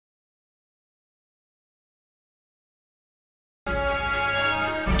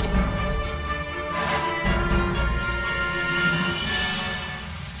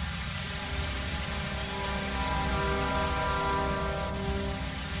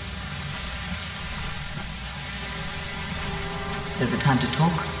There's a time to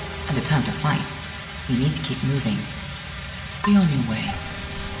talk and a time to fight. We need to keep moving. Be on your way.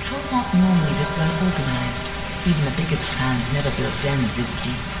 Trolls aren't normally this well organized. Even the biggest clans never built dens this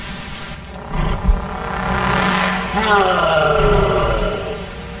deep.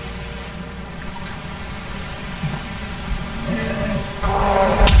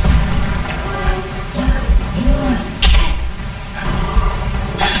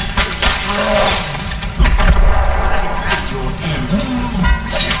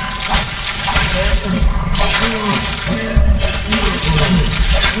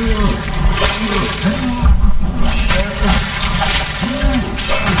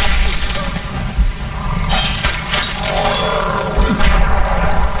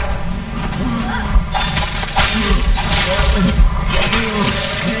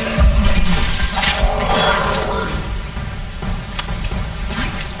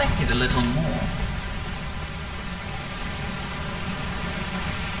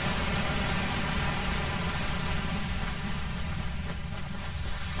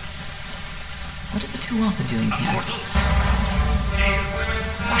 What are the two Alpha doing here?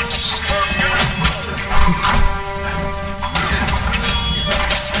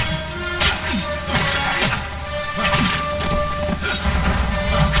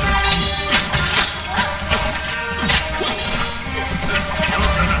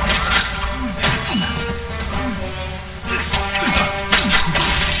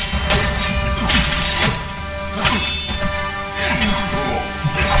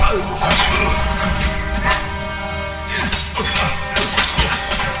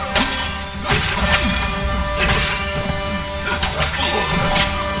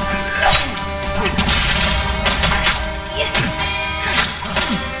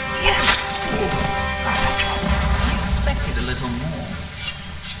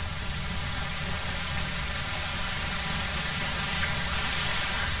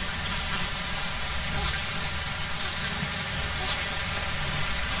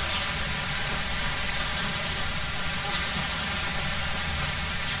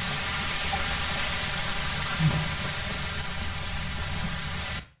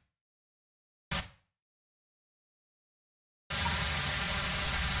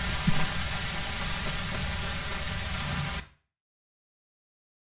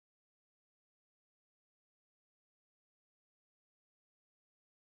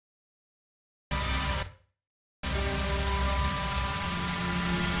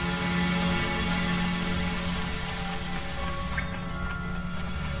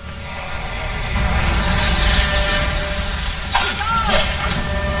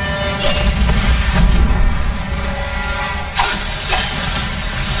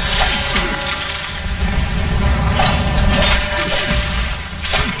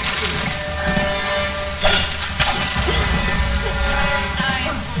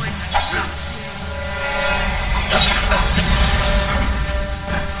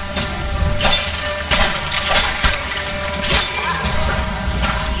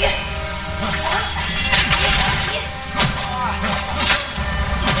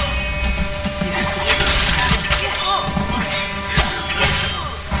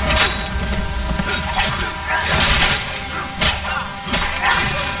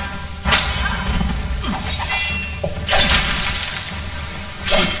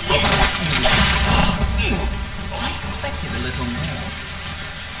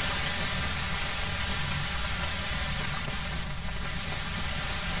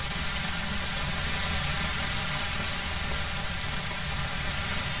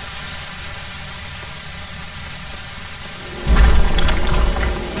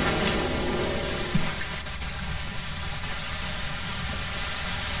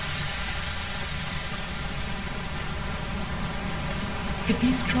 If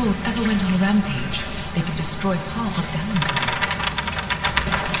these trolls ever went on a rampage, they could destroy half of Downtown.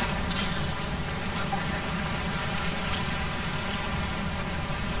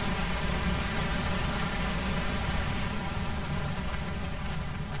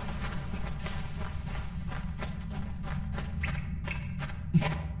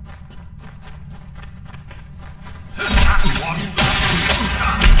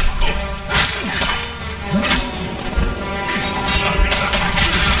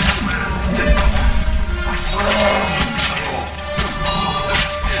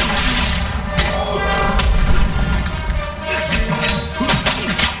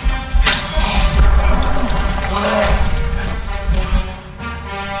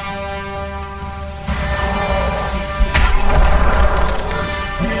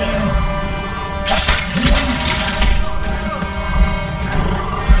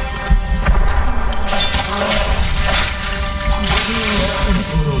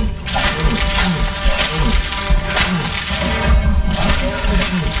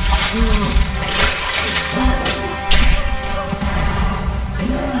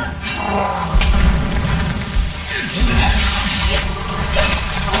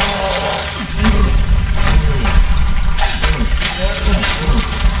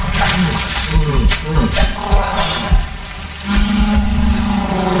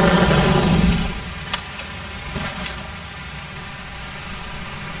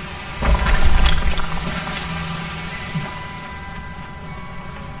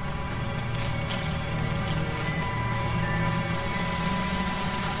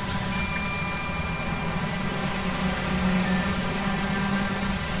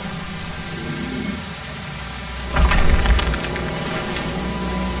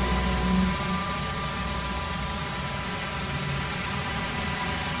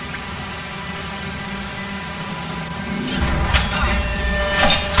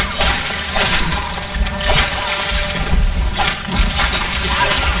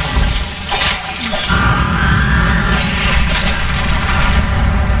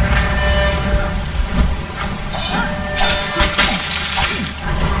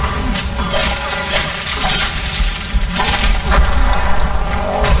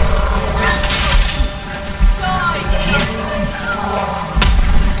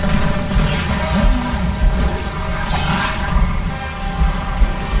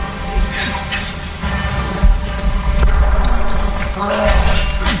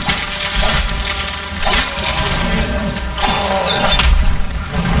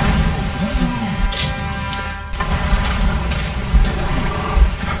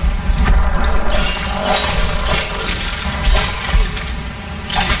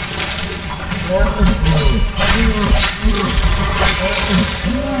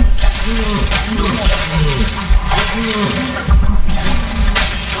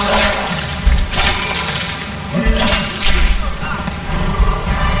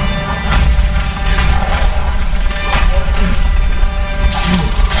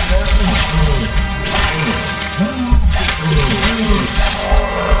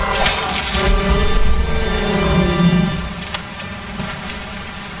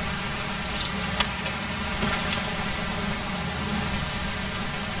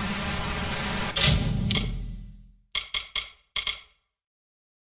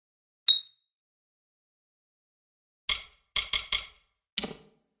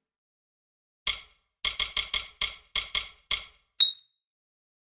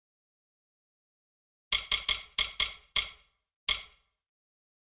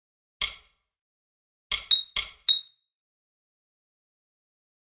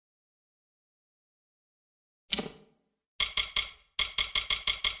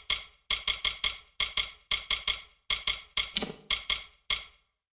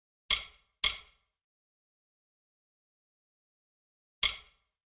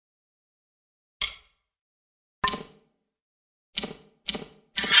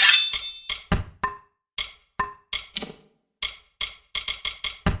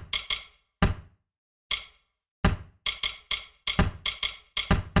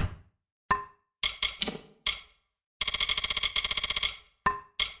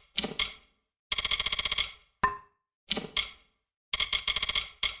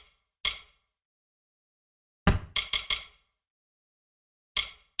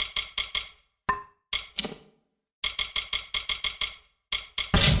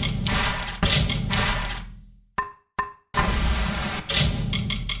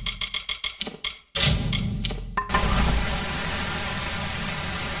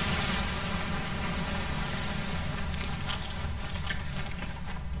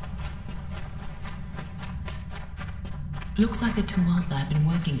 Looks like the Tuatha have been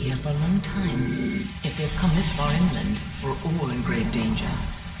working here for a long time. If they've come this far inland, we're all in grave danger.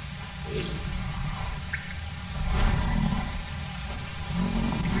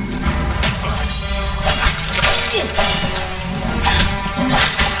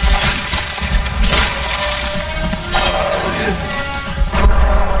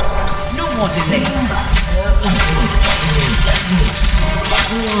 No more delays.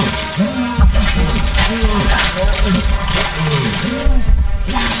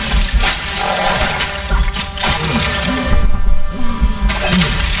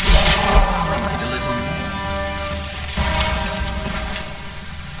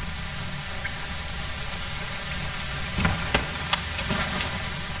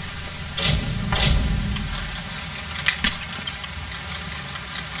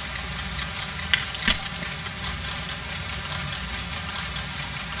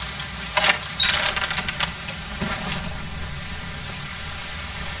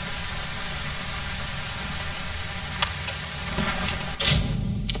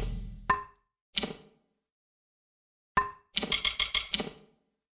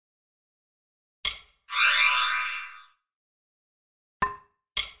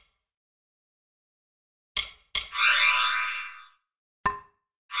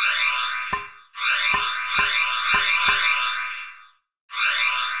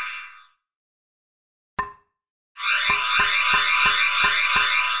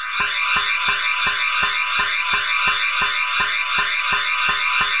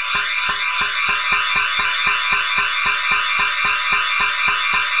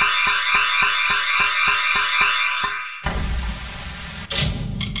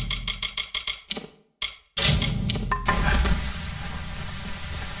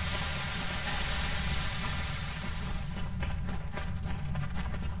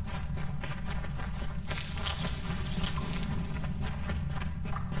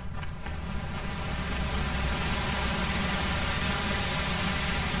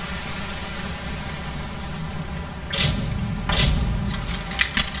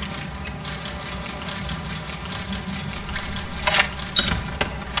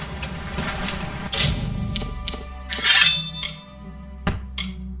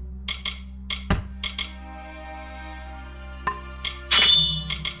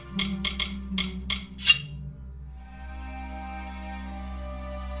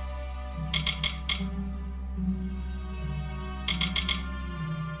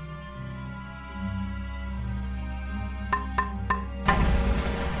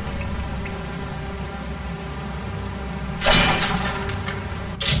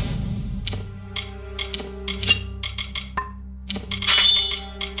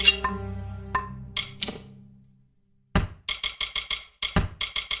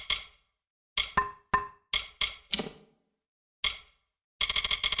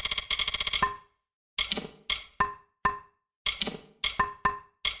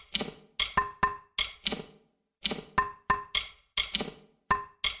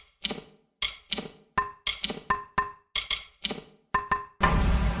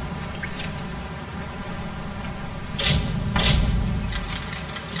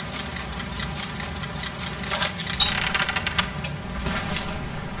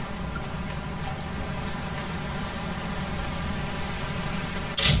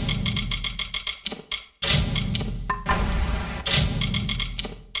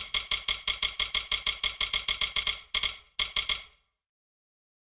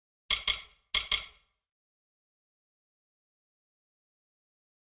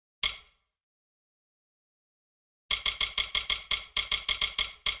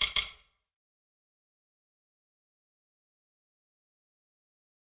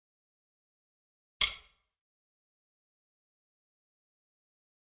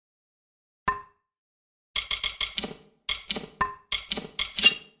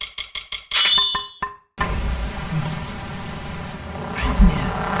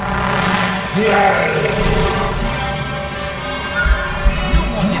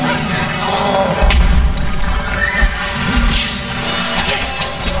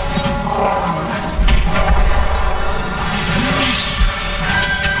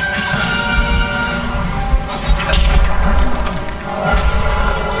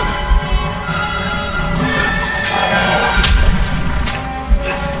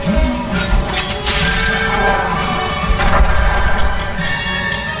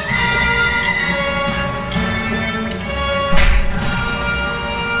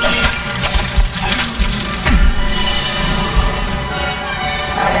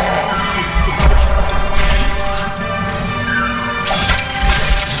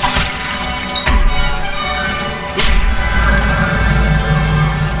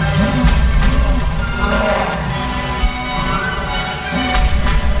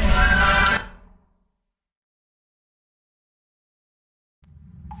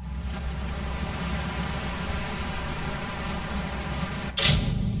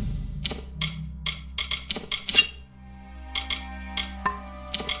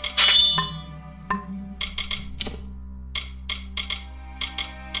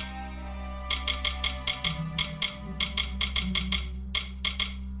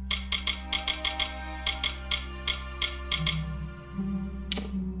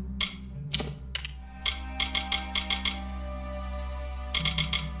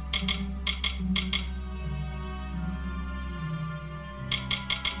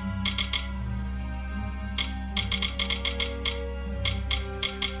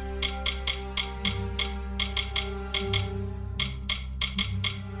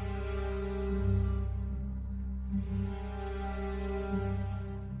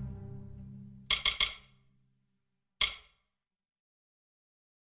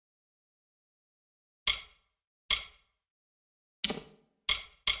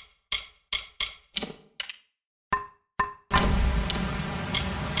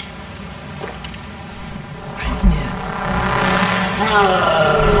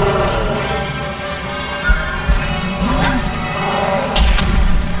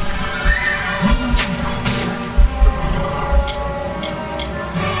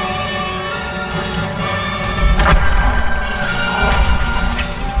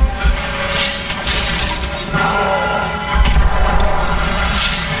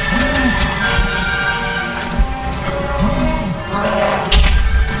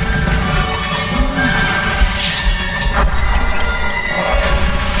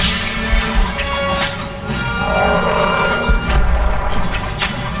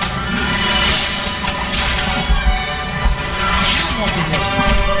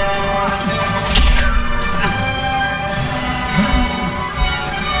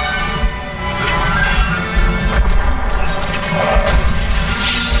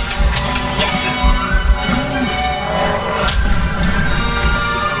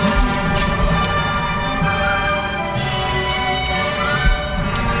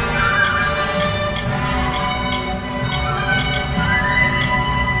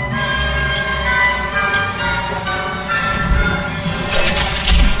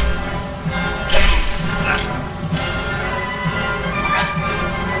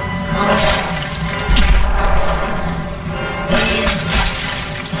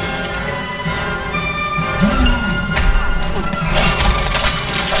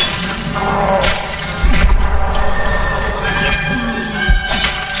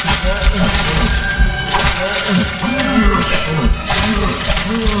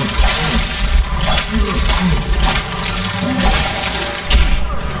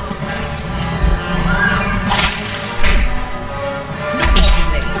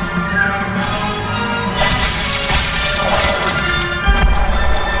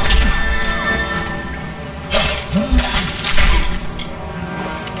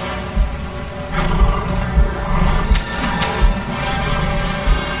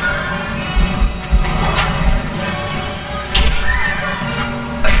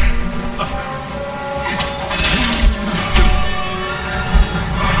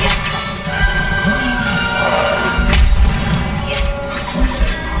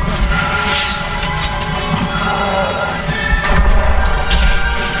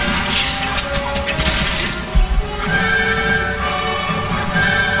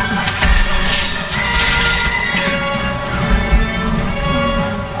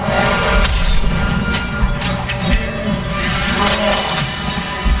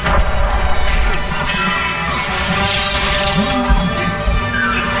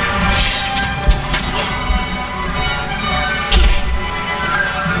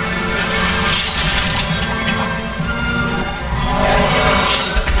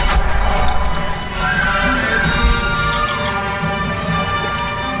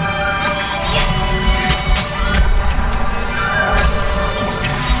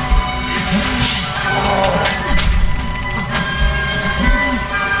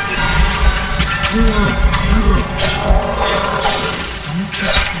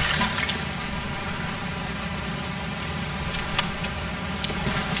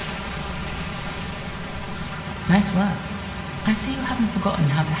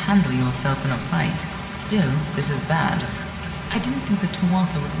 handle yourself in a fight. Still, this is bad. I didn't think the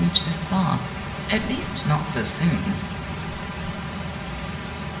Tuatha would reach this far. At least not so soon.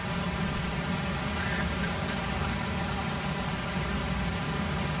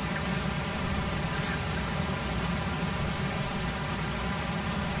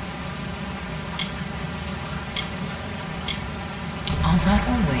 Aren't I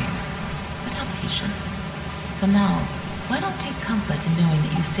always? But have patience. For now, why not take comfort in knowing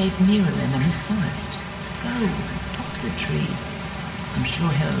that you saved Miralim and his forest? Go, talk to the tree. I'm sure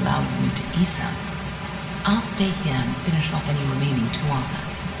he'll allow you into Issa. I'll stay here and finish off any remaining Tuatha.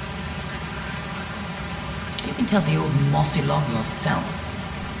 You can tell the old mossy log yourself.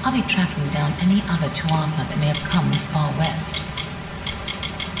 I'll be tracking down any other Tuatha that may have come this far west.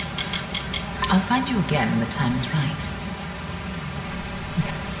 I'll find you again when the time is right.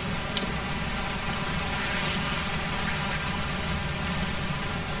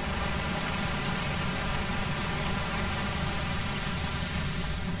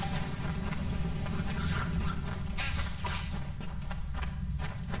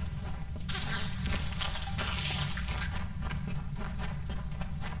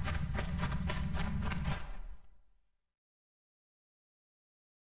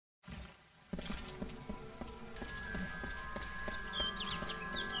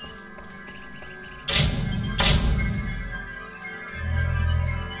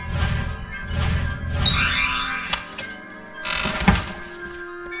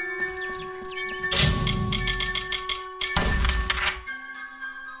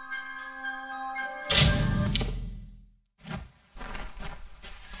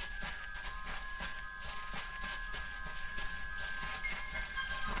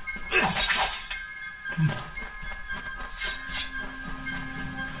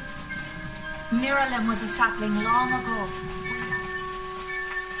 Miralim was a sapling long ago.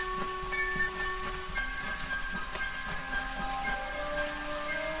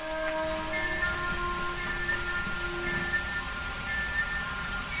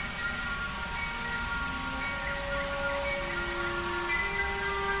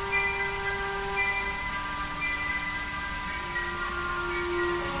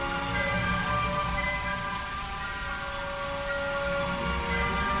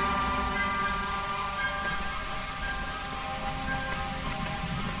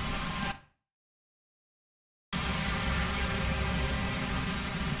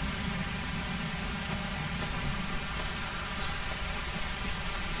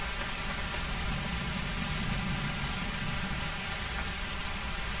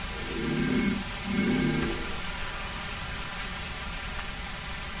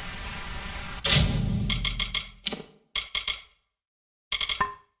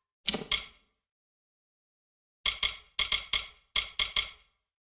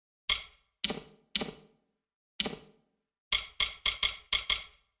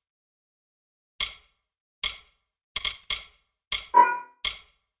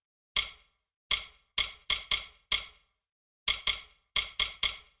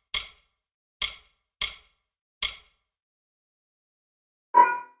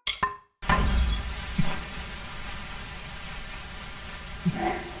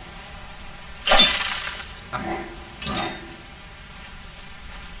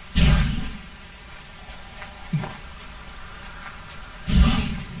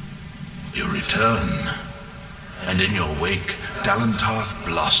 You return, and in your wake, Dalentarth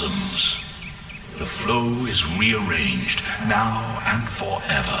blossoms. The flow is rearranged, now and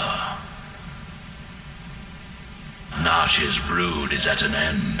forever. Nash's brood is at an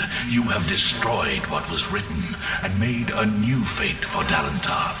end. You have destroyed what was written, and made a new fate for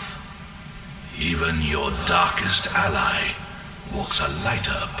Dalentarth. Even your darkest ally walks a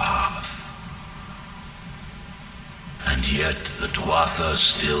lighter path. And yet the Tuatha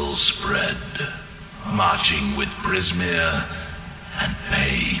still spread, marching with Prismir and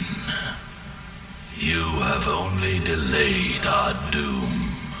pain. You have only delayed our doom.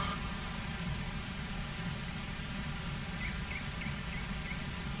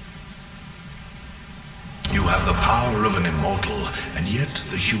 You have the power of an immortal, and yet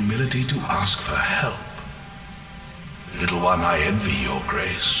the humility to ask for help. Little one, I envy your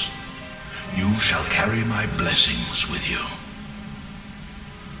grace. You shall carry my blessings with you.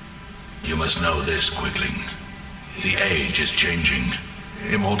 You must know this, Quickling. The age is changing.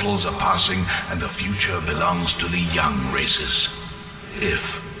 Immortals are passing, and the future belongs to the young races.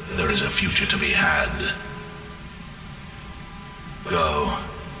 If there is a future to be had. Go,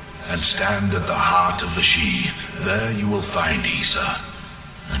 and stand at the heart of the She. There you will find Issa,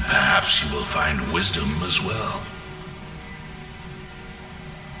 and perhaps you will find wisdom as well.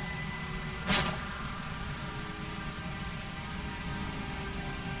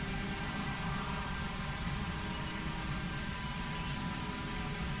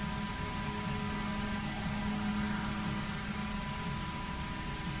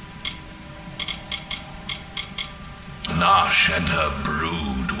 Nash and her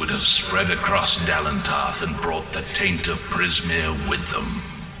brood would have spread across Dalentarth and brought the taint of Prismere with them.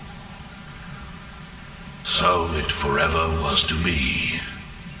 So it forever was to be,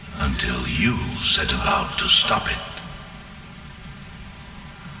 until you set about to stop it.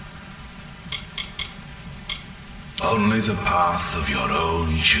 Only the path of your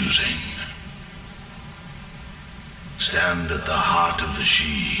own choosing. Stand at the heart of the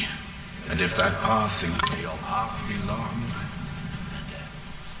She, and if that path may your path be long.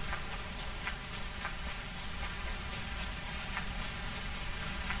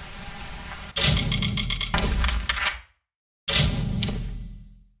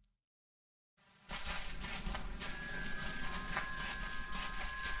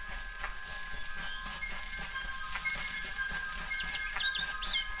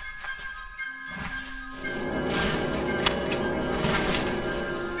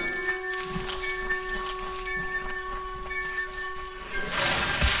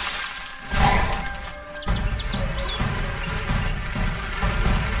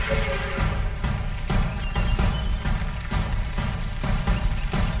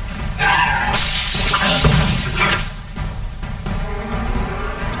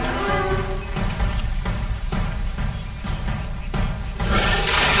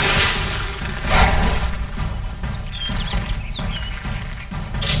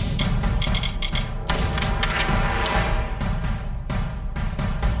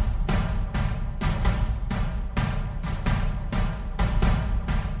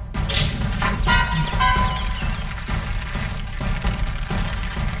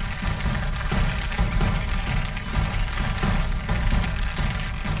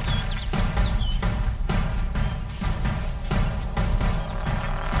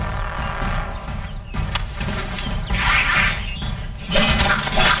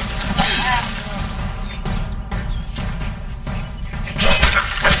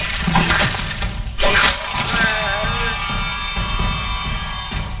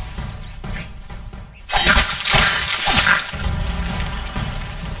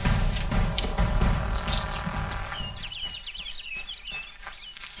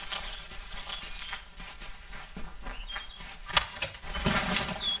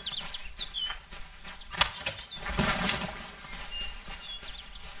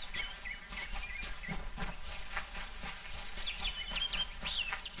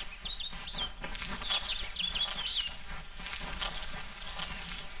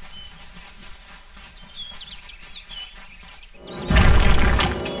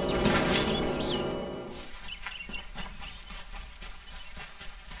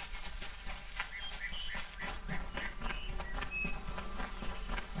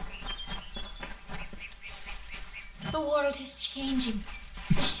 The world is changing.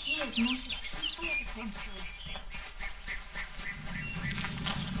 The She is most as peaceful as a temple.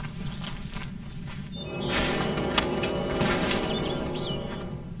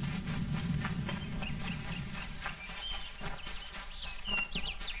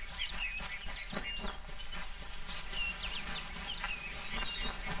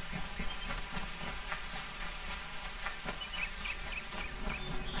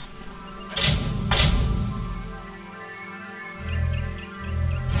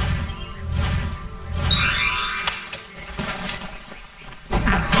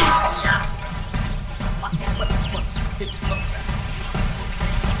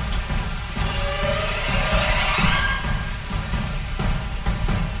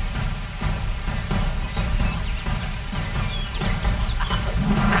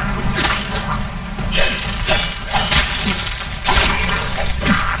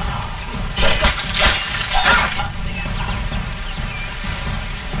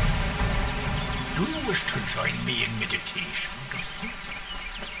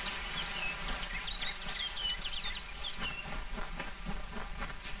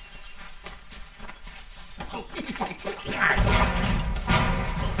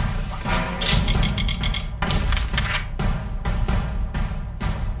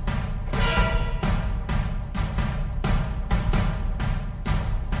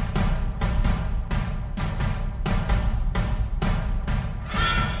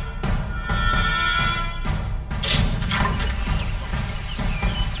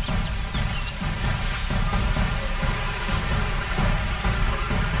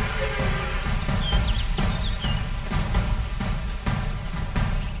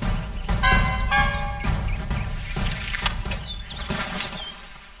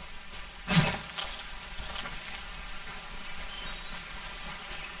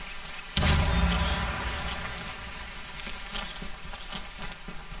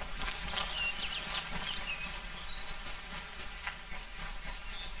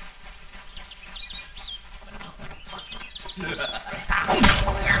 Mortals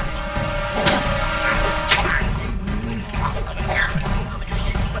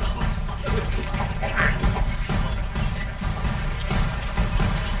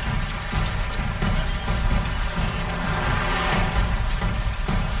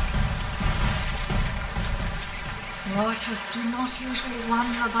do not usually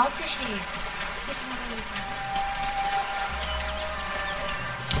wander about the shade. It always...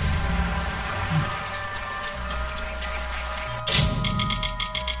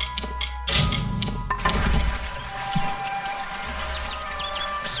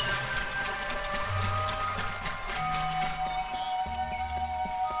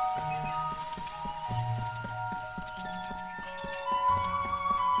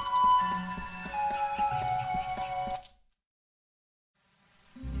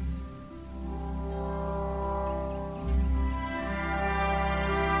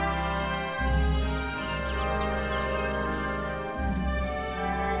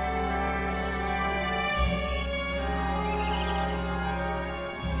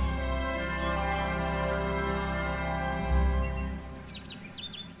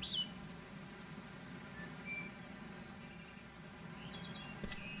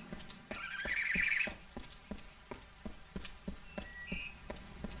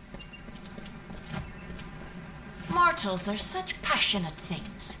 Mortals are such passionate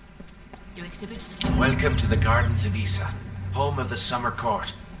things. You exhibit... Welcome to the Gardens of Issa, home of the Summer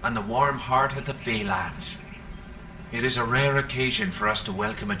Court, and the warm heart of the Feylands. It is a rare occasion for us to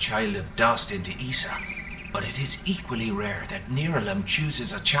welcome a child of dust into Issa, but it is equally rare that Niralim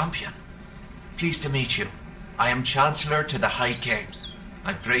chooses a champion. Pleased to meet you. I am Chancellor to the High King.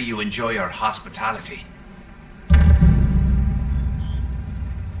 I pray you enjoy our hospitality.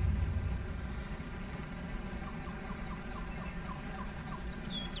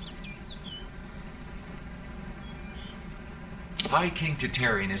 High King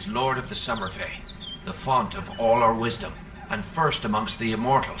Titarian is Lord of the Summerfey, the font of all our wisdom, and first amongst the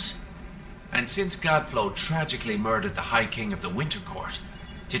immortals. And since Godflow tragically murdered the High King of the Winter Court,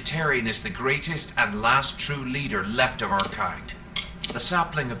 Titarian is the greatest and last true leader left of our kind. The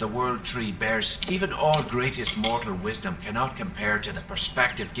sapling of the World Tree bears even all greatest mortal wisdom cannot compare to the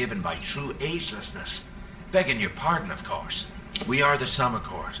perspective given by true agelessness. Begging your pardon, of course. We are the Summer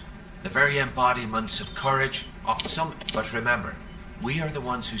Court, the very embodiments of courage, but remember, we are the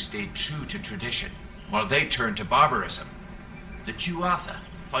ones who stayed true to tradition, while they turned to barbarism. The Tuatha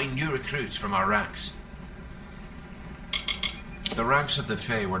find new recruits from our ranks. The ranks of the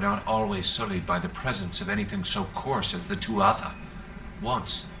Fae were not always sullied by the presence of anything so coarse as the Tuatha.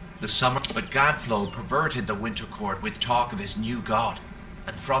 Once, the summer, but Godflow perverted the Winter Court with talk of his new god,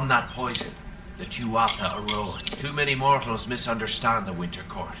 and from that poison, the Tuatha arose. Too many mortals misunderstand the Winter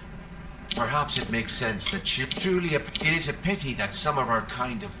Court. Perhaps it makes sense that it is a pity that some of our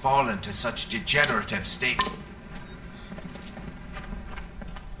kind have fallen to such degenerative state.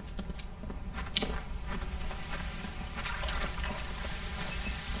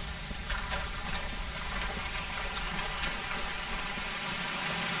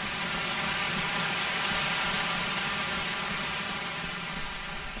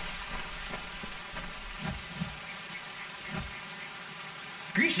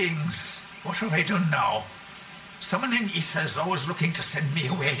 Greetings. What have I done now? Someone in Issa is always looking to send me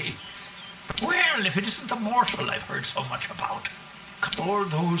away. Well, if it isn't the mortal I've heard so much about. All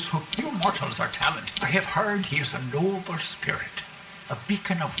those who... You mortals are talented. I have heard he is a noble spirit, a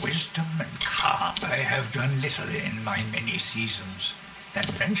beacon of wisdom and calm. I have done little in my many seasons than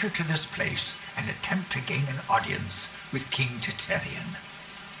venture to this place and attempt to gain an audience with King Titarian.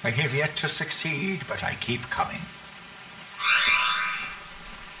 I have yet to succeed, but I keep coming.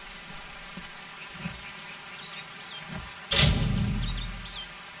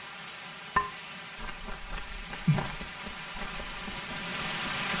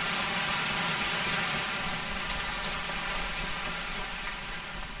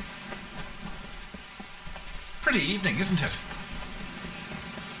 Pretty evening, isn't it?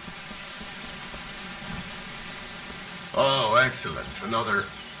 Oh, excellent. Another...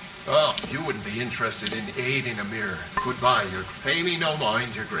 Oh, you wouldn't be interested in aiding a mirror. Goodbye, pay me no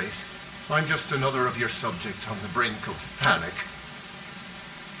mind, your grace. I'm just another of your subjects on the brink of panic.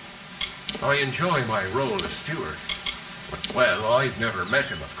 I enjoy my role as steward. Well, I've never met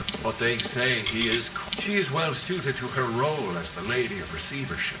him, of course, but they say he is... She is well suited to her role as the Lady of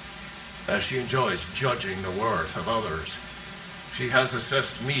Receivership, as she enjoys judging the worth of others. She has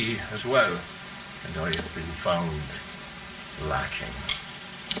assessed me as well, and I have been found lacking.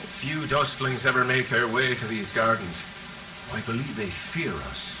 Few dustlings ever make their way to these gardens. I believe they fear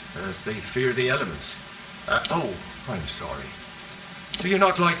us, as they fear the elements, Oh, I'm sorry. Do you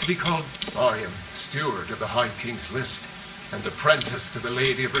not like to be called? I am steward of the High King's List, and apprentice to the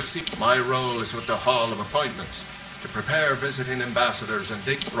Lady of Receipt. My role is with the Hall of Appointments, to prepare visiting ambassadors and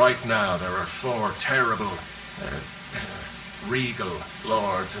right now there are 4 terrible, regal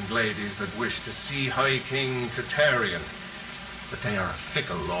lords and ladies that wish to see High King Tatarian. But they are a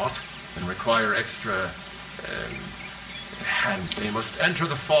fickle lot and require extra, hand. They must enter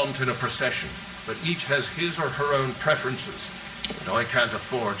the font in a procession, but each has his or her own preferences, and I can't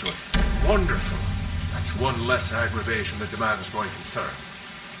afford to... Wonderful! That's one less aggravation that demands my concern.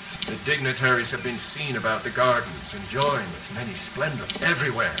 The dignitaries have been seen about the gardens, enjoying its many splendor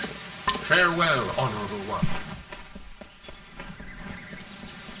everywhere. Farewell, honorable one.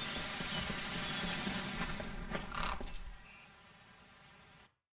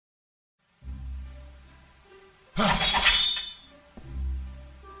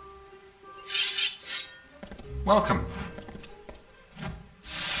 Welcome.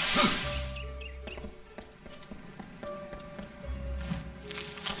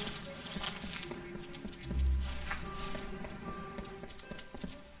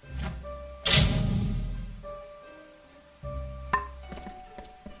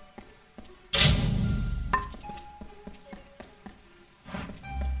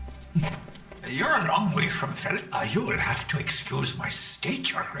 You're a long way from you will have to excuse my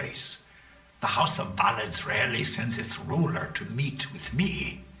state, Your Grace. The House of Ballads rarely sends its ruler to meet with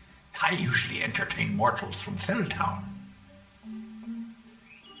me. I usually entertain mortals from Felltown.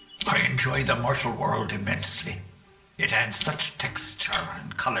 I enjoy the mortal world immensely. It adds such texture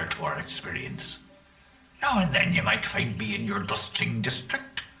and color to our experience. Now and then you might find me in your dustling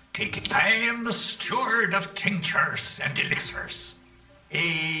district. I am the steward of tinctures and elixirs.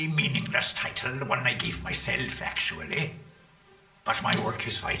 A meaningless title, one I gave myself, actually. But my work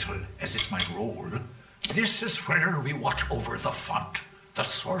is vital, as is my role. This is where we watch over the font, the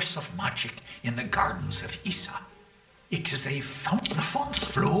source of magic in the gardens of Issa. It is a font. The font's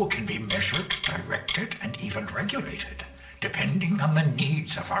flow can be measured, directed, and even regulated, depending on the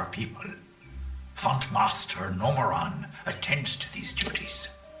needs of our people. Font Master Nomoran attends to these duties.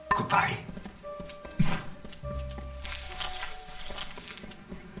 Goodbye.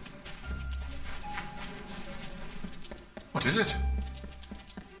 What is it?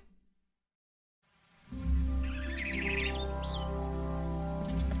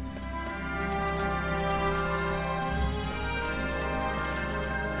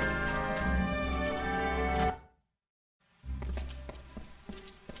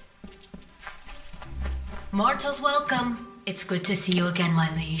 Mortals, welcome. It's good to see you again, my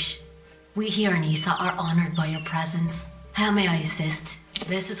liege. We here in Issa are honored by your presence. How may I assist?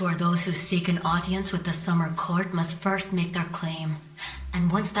 This is where those who seek an audience with the Summer Court must first make their claim.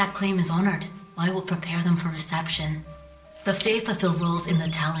 And once that claim is honored, I will prepare them for reception. The fae fulfill roles in the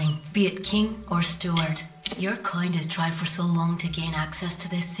telling, be it king or steward. Your kind has tried for so long to gain access to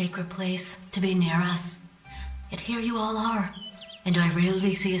this sacred place, to be near us. Yet here you all are, and I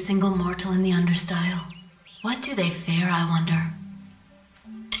rarely see a single mortal in the understyle. What do they fear, I wonder?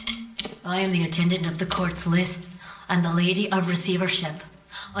 I am the attendant of the court's list, and the lady of receivership.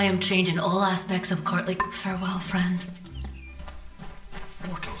 I am trained in all aspects of courtly... Farewell, friend.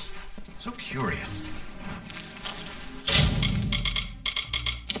 Mortals. So curious.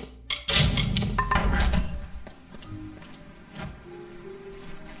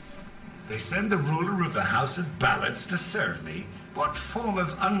 They send the ruler of the House of Ballads to serve me? What form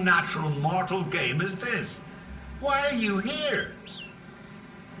of unnatural mortal game is this? Why are you here?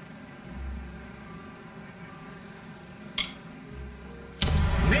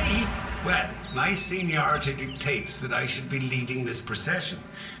 Me? Well, my seniority dictates that I should be leading this procession,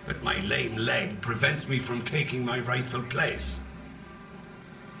 but my lame leg prevents me from taking my rightful place.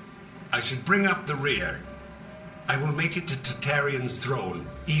 I should bring up the rear. I will make it to Tatarian's throne,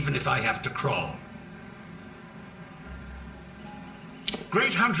 even if I have to crawl.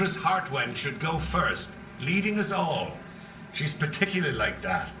 Great Huntress Heartwen should go first, leading us all. She's particularly like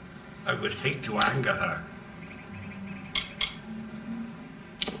that. I would hate to anger her.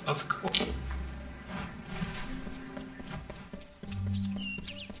 Of course.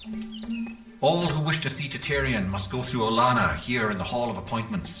 All who wish to see Tatarian must go through Olana here in the Hall of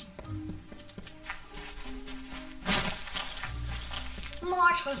Appointments.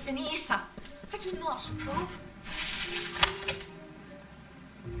 Mortals in Issa, I do not approve.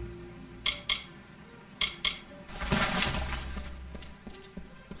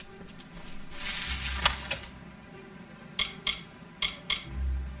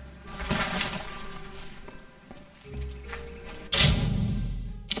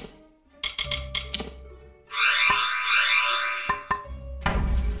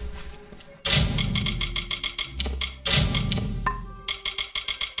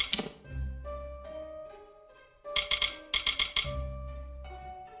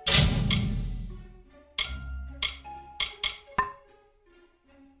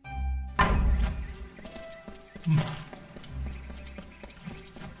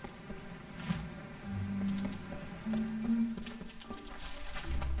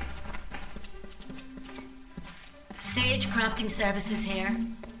 crafting services here.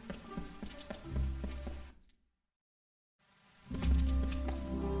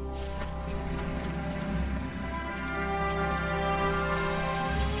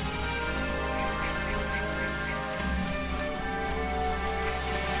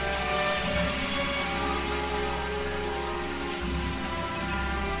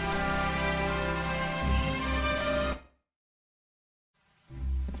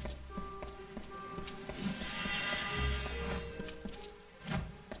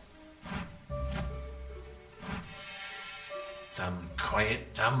 Damn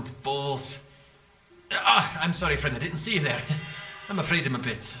quiet, damn fools. Ah, I'm sorry, friend, I didn't see you there. I'm afraid I'm a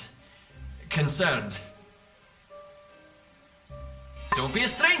bit concerned. Don't be a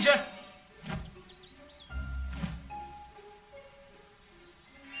stranger.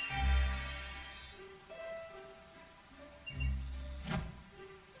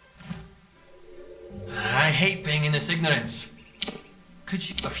 I hate being in this ignorance.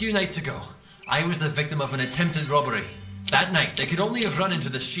 A few nights ago, I was the victim of an attempted robbery. That night, they could only have run into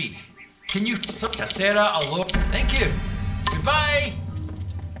the she. Can you... Casera, Amalur... Thank you. Goodbye.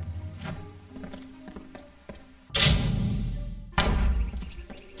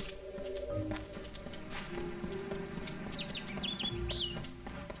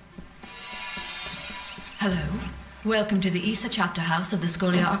 Hello. Welcome to the Isa chapter house of the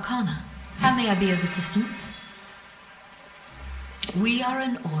Scholia Arcana. How may I be of assistance? We are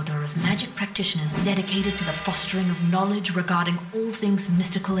an order of magic practitioners dedicated to the fostering of knowledge regarding all things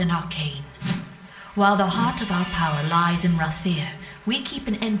mystical and arcane. While the heart of our power lies in Rathir, we keep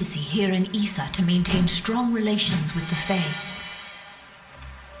an embassy here in Isa to maintain strong relations with the Fae.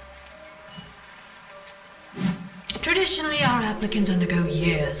 Traditionally, our applicants undergo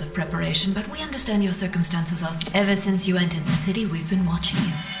years of preparation, but we understand your circumstances are... Ever since you entered the city, we've been watching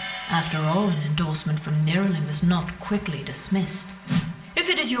you. After all, an endorsement from Niralim is not quickly dismissed. If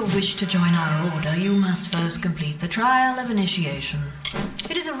it is your wish to join our order, you must first complete the trial of initiation.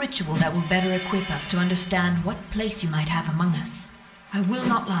 It is a ritual that will better equip us to understand what place you might have among us. I will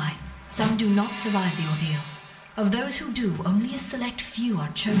not lie, some do not survive the ordeal. Of those who do, only a select few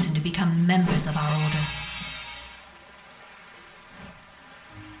are chosen to become members of our order.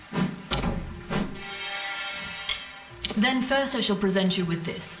 Then first I shall present you with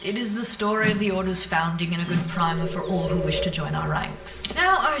this. It is the story of the Order's founding and a good primer for all who wish to join our ranks.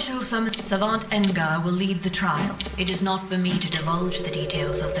 Now I shall summon... Savant Engar will lead the trial. It is not for me to divulge the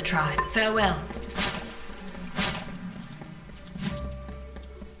details of the trial. Farewell.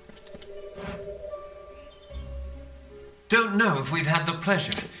 Don't know if we've had the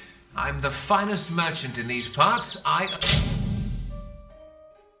pleasure. I'm the finest merchant in these parts.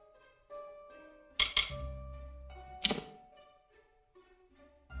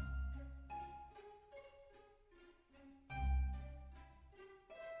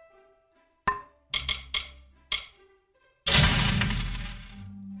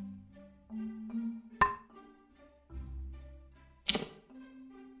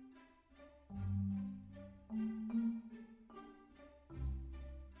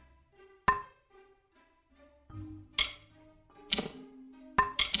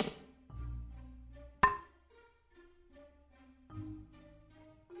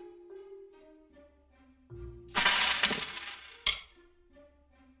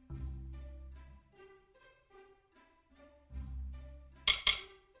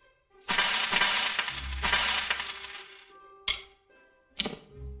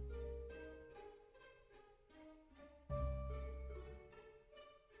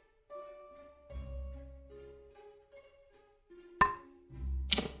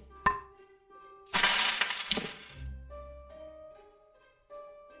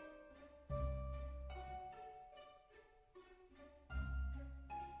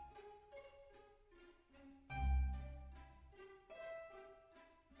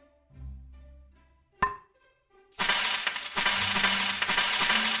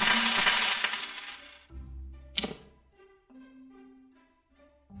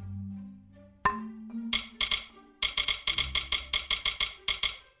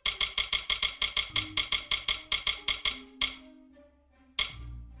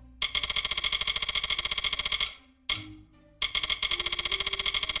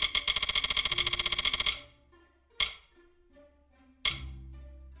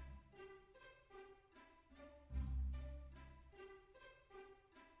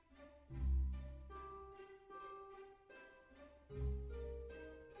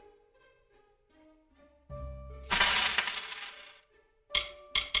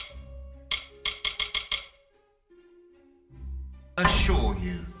 Assure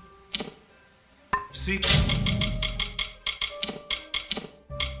you. See...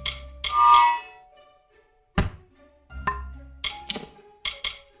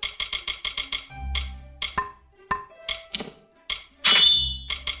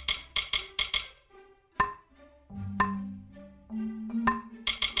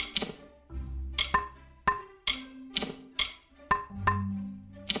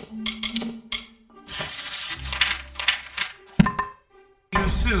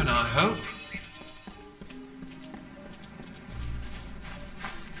 soon, I hope.